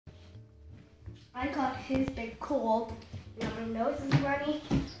I got his big cold. Now my nose is runny.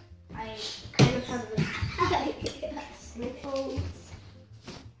 I kind of have the sniffles.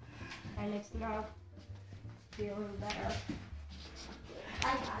 And it's not feeling better.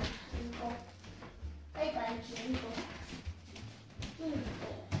 I got Jingle. I got Jingle.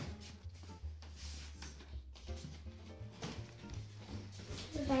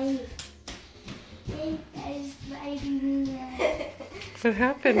 What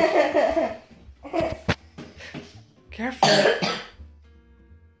happened? Careful.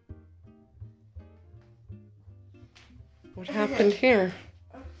 What happened here?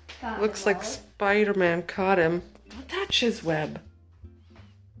 Looks like Spider-Man caught him. Don't touch his web.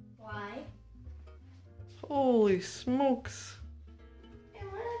 Why? Holy smokes. And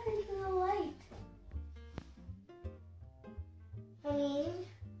what happened to the light? I mean...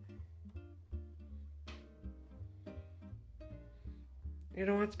 You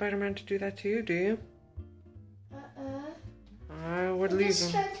don't want Spider-Man to do that to you, do you? I would leave him.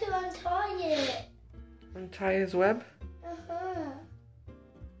 Just try to untie it. Untie his web?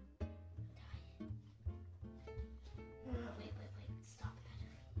 Wait. Stop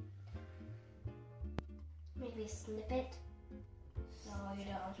that. Maybe snip it. No, you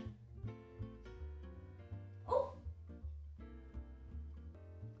don't. Oh!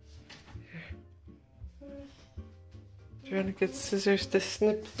 Trying to get scissors to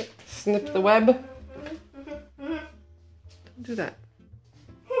snip the web. Don't do that.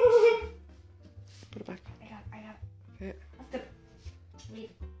 Put it back. I got it. Okay.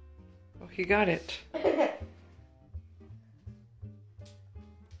 Wait. Oh, he got it.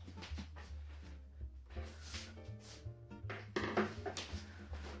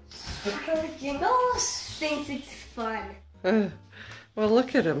 Jingle thinks it's fun. Well,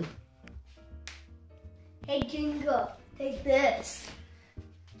 look at him. Hey, Jingle, take this.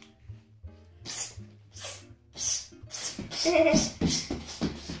 Do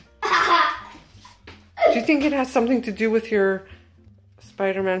you think it has something to do with your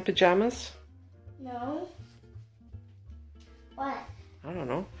Spider-Man pajamas? No. What? I don't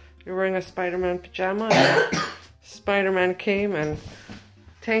know. You're wearing a Spider-Man pajama and Spider-Man came and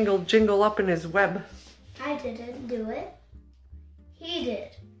tangled Jingle up in his web. I didn't do it. He did.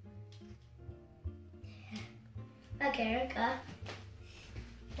 Okay, Erica.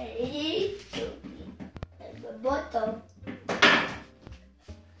 Hey, the bottom.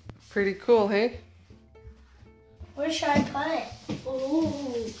 Pretty cool, hey? Where should I put it?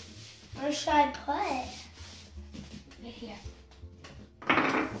 Ooh. Where should I put it? Right here.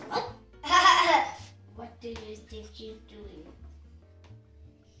 What? What do you think you're doing?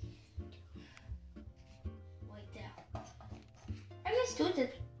 Right there. I just did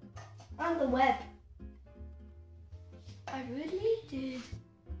it on the web. I really did.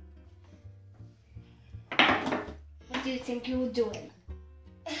 What do you think you were doing?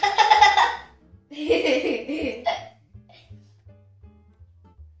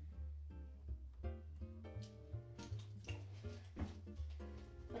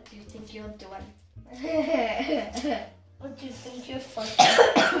 What do you think you're doing? What do you think you're funny?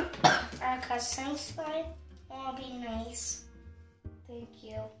 Erica, thanks, fine. I'll be nice. Thank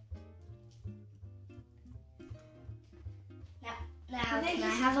you. Now, can I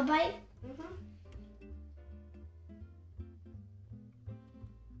have a bite? Mm-hmm.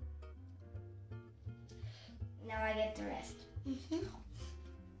 Now I get the rest. Mm-hmm.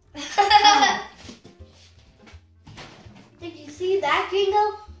 Did you see that,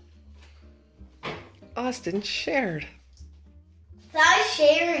 Jingle? Austin shared. Not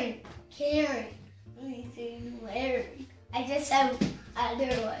sharing. Caring. Anything wearing. I just have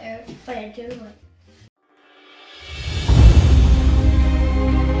underwear, but I do like